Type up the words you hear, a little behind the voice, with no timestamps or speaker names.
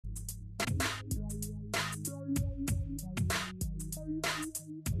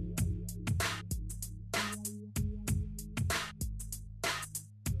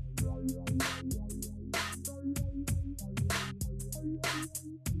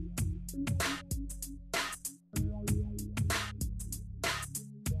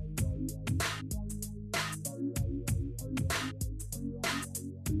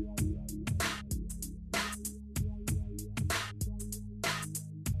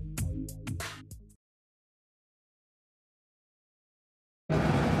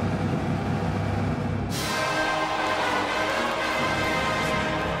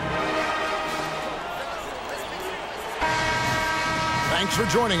Thanks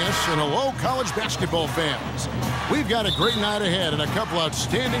for joining us, and hello, college basketball fans. We've got a great night ahead and a couple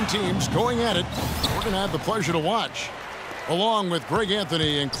outstanding teams going at it. We're going to have the pleasure to watch. Along with Greg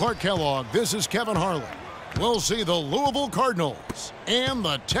Anthony and Clark Kellogg, this is Kevin Harlan. We'll see the Louisville Cardinals and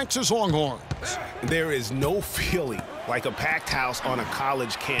the Texas Longhorns. There is no feeling like a packed house on a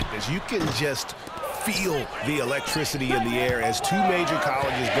college campus. You can just feel the electricity in the air as two major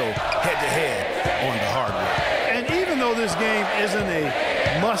colleges go head-to-head on the hardwood. And even though this game isn't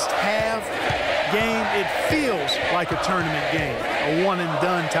a must-have game, it feels like a tournament game, a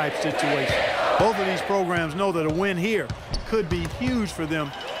one-and-done type situation. Both of these programs know that a win here could be huge for them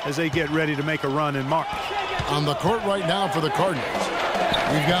as they get ready to make a run in March. On the court right now for the Cardinals,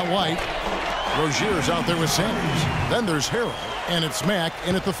 we've got White. Rozier's out there with Sanders. Then there's Harrell, and it's Mack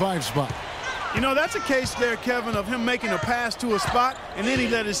in at the 5 spot. You know, that's a case there, Kevin, of him making a pass to a spot, and then he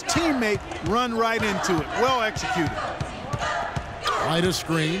let his teammate run right into it. Well executed. White a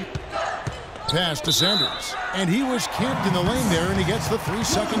screen. Pass to Sanders. And he was camped in the lane there, and he gets the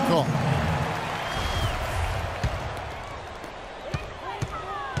 3-second call.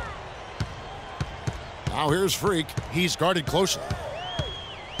 Now here's Freak. He's guarded closely.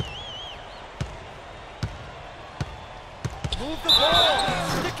 Move the ball.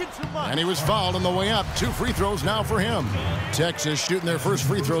 Stick it too much. And he was fouled on the way up. 2 free throws now for him. Texas shooting their first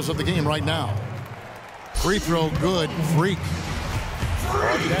free throws of the game right now. Free throw good. Freak.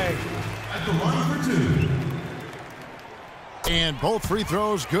 Okay. At the line for 2. And both free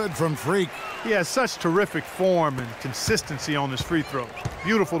throws good from Freak. He has such terrific form and consistency on his free throws.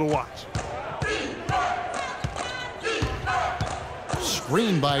 Beautiful to watch.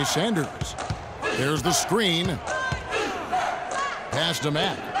 Screen by Sanders. There's the screen. Pass to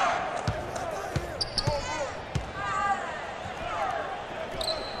Mack.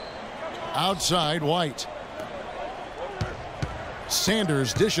 Outside, White.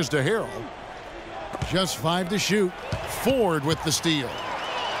 Sanders dishes to Harrell. Just 5 to shoot. Ford with the steal.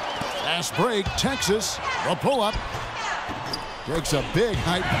 Fast break, Texas. The pull-up. Takes a big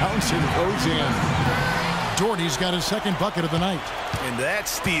height bounce and goes in. Doherty's got his second bucket of the night. And that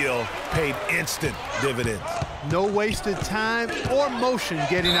steal paid instant dividends. No wasted time or motion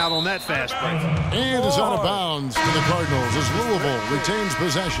getting out on that fast break. And is out of bounds to the Cardinals as Louisville retains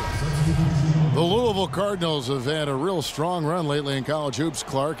possession. The Louisville Cardinals have had a real strong run lately in college hoops,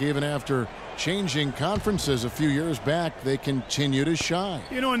 Clark. Even after changing conferences a few years back, they continue to shine.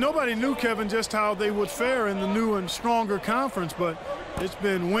 You know, and nobody knew, Kevin, just how they would fare in the new and stronger conference, but it's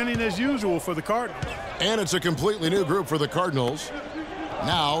been winning as usual for the Cardinals. And it's a completely new group for the Cardinals.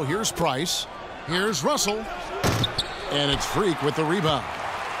 Now, here's Price. Here's Russell. And it's Freak with the rebound.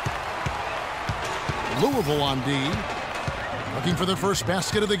 Louisville on D. Looking for the first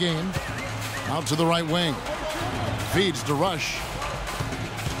basket of the game. Out to the right wing. Feeds to Rush.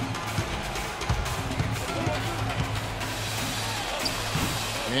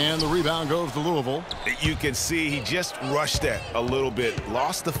 And the rebound goes to Louisville. You can see he just rushed that a little bit.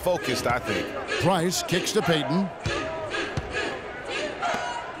 Lost the focus, I think. Price kicks to Payton.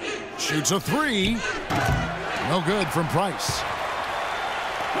 Shoots a 3. No good from Price.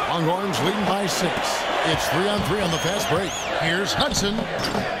 Longhorns leading by 6. It's 3-on-3 on the fast break. Here's Hudson.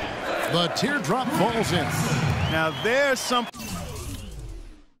 The teardrop falls in. Now there's something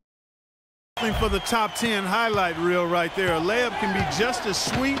for the top 10 highlight reel right there. A layup can be just as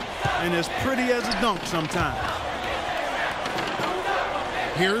sweet and as pretty as a dunk sometimes.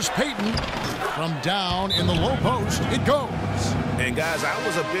 Here's Payton from down in the low post. It goes. And guys, I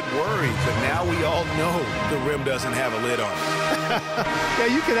was a bit worried, but now we all know the rim doesn't have a lid on it. Yeah,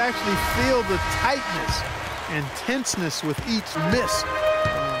 you could actually feel the tightness and tenseness with each miss.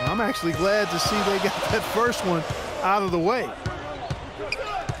 I'm actually glad to see they got that first one out of the way.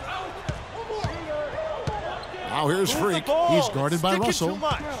 Now here's Freak. He's guarded by Russell.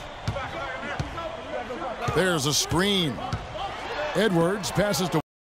 There's a screen. Edwards passes to